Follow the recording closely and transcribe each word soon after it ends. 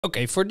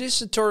Okay, for this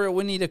tutorial,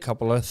 we need a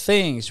couple of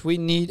things. We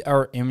need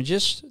our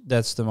images.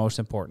 That's the most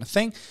important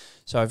thing.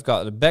 So I've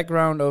got the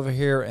background over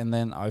here, and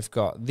then I've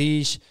got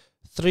these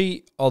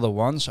three other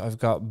ones. I've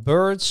got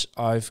birds,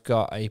 I've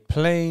got a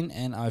plane,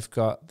 and I've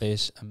got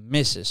this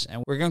misses.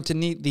 And we're going to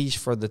need these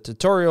for the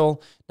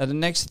tutorial. Now, the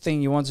next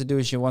thing you want to do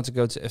is you want to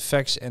go to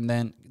effects and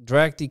then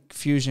drag the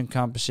fusion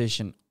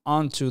composition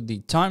onto the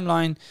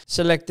timeline,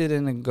 select it,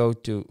 and then go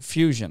to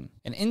fusion.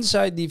 And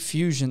inside the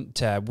fusion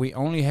tab, we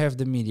only have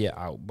the media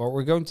out, but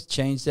we're going to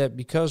change that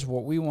because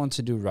what we want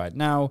to do right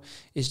now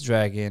is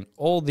drag in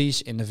all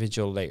these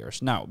individual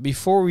layers. Now,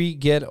 before we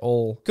get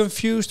all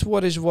confused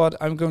what is what,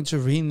 I'm going to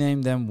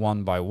rename them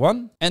one by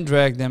one and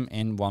drag them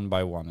in one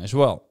by one as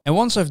well. And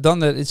once I've done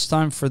that, it's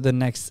time for the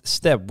next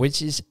step,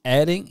 which is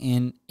adding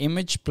in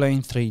image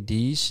plane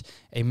 3Ds,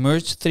 a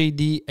merge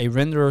 3D, a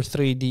renderer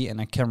 3D, and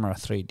a camera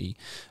 3D.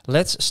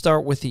 Let's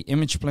start with the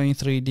image plane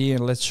 3D, and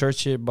let's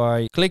search it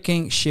by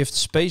clicking Shift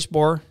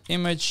spacebar,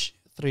 image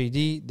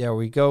 3D, there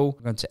we go.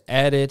 I'm going to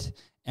add it,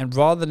 and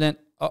rather than,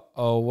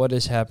 what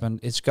has happened?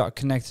 It's got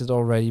connected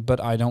already, but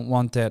I don't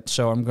want that,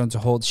 so I'm going to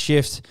hold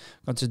Shift,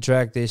 I'm going to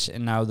drag this,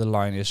 and now the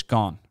line is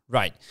gone.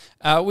 Right,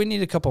 we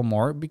need a couple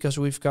more because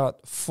we've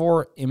got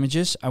 4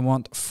 images. I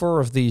want 4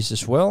 of these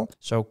as well.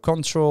 So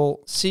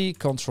Control C,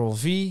 Control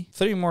V,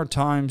 3 more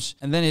times,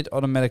 and then it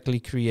automatically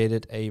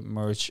created a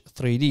merge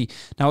 3D.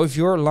 Now, if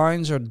your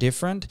lines are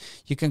different,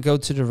 you can go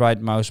to the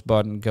right mouse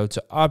button, go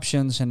to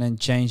options, and then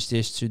change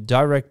this to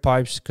direct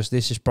pipes, because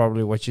this is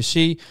probably what you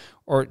see,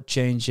 or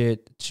change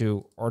it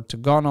to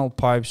orthogonal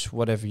pipes,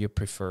 whatever you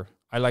prefer.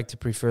 I like to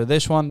prefer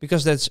this one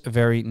because that's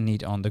very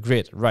neat on the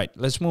grid. Right,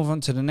 let's move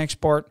on to the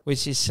next part,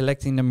 which is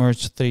selecting the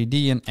merge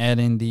 3D and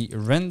adding the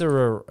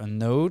renderer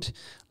node.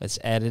 Let's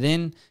add it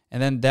in,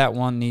 and then that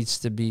one needs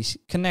to be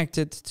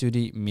connected to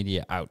the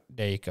media out.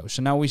 There you go.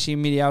 So now we see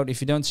media out.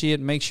 If you don't see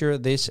it, make sure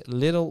this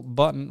little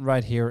button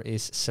right here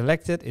is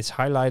selected, it's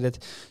highlighted,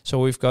 so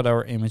we've got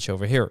our image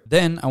over here.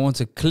 Then I want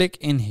to click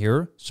in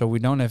here, so we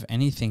don't have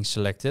anything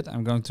selected.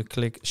 I'm going to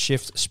click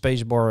Shift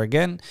spacebar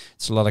again.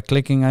 It's a lot of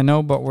clicking, I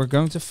know, but we're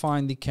going to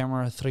find the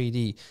camera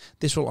 3D.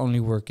 This will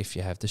only work if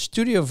you have the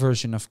studio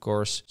version, of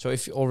course. So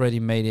if you already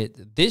made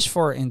it this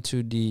far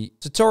into the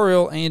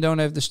tutorial and you don't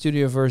have the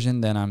studio version,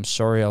 then I'm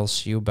sorry, I'll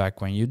see you back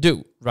when you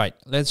do. Right,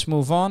 let's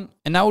move on.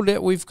 And now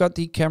that we've got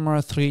the camera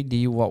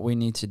 3D, what we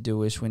need to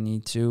do is we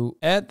need to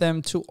add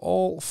them to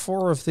all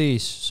 4 of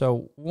these.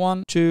 So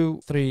 1,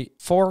 2, 3,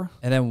 4.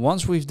 And then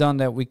once we've done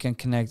that, we can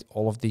connect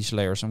all of these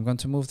layers. I'm going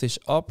to move this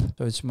up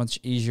so it's much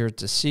easier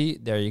to see.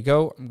 There you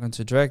go. I'm going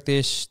to drag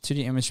this to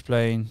the image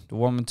plane, the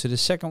woman to the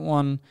second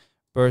one,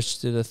 birds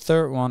to the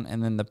third one,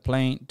 and then the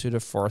plane to the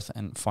 4th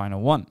and final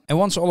one. And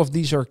once all of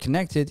these are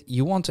connected,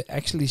 you want to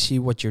actually see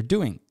what you're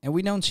doing. And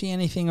we don't see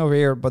anything over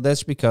here, but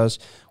that's because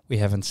we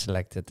haven't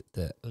selected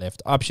the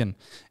left option.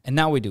 And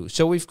now we do.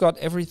 So we've got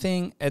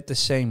everything at the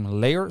same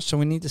layer. So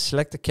we need to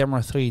select the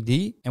camera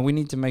 3D, and we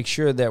need to make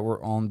sure that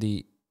we're on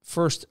the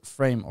first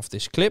frame of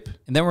this clip.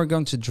 And then we're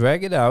going to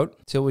drag it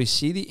out till we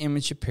see the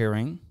image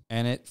appearing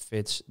and it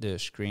fits the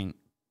screen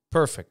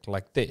perfect,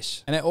 like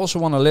this. And I also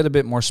want a little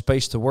bit more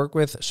space to work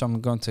with, so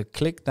I'm going to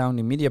click down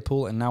the media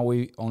pool, and now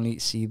we only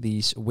see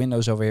these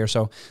windows over here.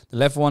 So the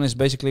left one is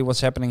basically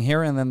what's happening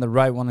here, and then the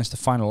right one is the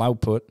final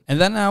output.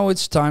 And then now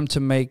it's time to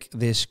make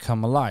this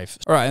come alive.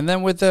 All right, and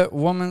then with the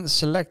woman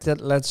selected,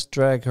 let's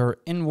drag her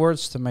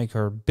inwards to make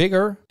her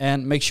bigger,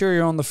 and make sure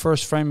you're on the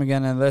first frame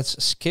again, and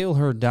let's scale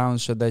her down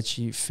so that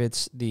she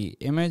fits the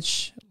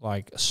image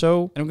like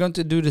so. And I'm going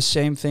to do the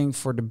same thing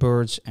for the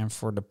birds and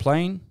for the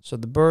plane. So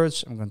the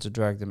birds, I'm going to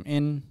drag them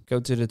in, go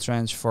to the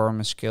transform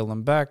and scale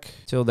them back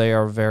till they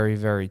are very,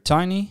 very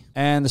tiny.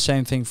 And the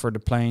same thing for the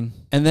plane.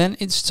 And then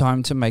it's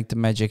time to make the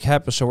magic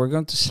happen. So we're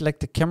going to select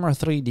the camera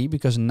 3D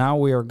because now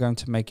we are going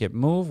to make it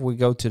move. We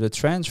go to the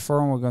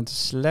transform, we're going to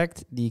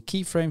select the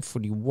keyframe for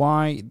the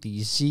Y,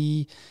 the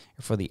Z,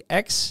 for the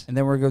X, and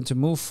then we're going to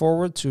move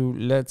forward to,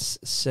 let's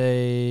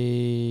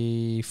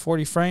say,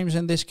 40 frames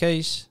in this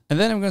case. And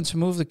then I'm going to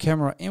move the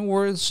camera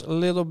inwards a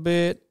little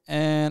bit,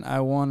 and I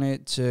want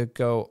it to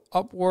go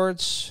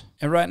upwards.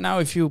 And right now,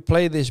 if you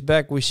play this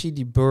back, we see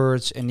the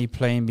birds and the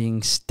plane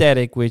being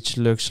static, which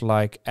looks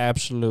like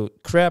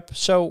absolute crap.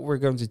 So we're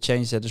going to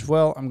change that as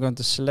well. I'm going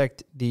to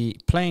select the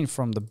plane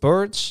from the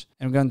birds.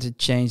 I'm going to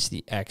change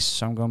the X.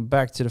 So I'm going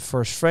back to the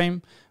first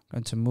frame. I'm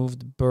going to move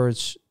the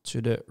birds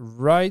to the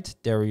right.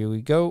 There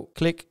we go.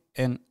 Click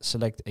and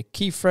select a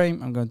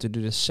keyframe. I'm going to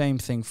do the same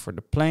thing for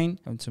the plane.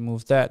 I'm going to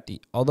move that the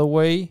other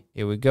way.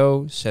 Here we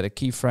go. Set a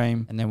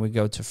keyframe. And then we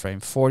go to frame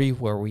 40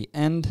 where we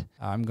end.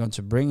 I'm going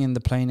to bring in the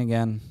plane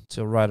again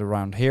till right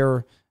around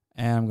here.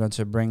 And I'm going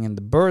to bring in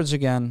the birds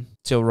again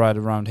till right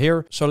around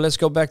here. So let's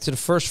go back to the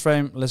first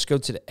frame. Let's go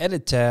to the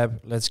edit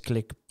tab. Let's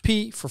click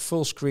P for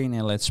full screen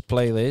and let's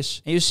play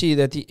this. And you see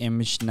that the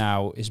image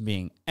now is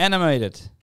being animated.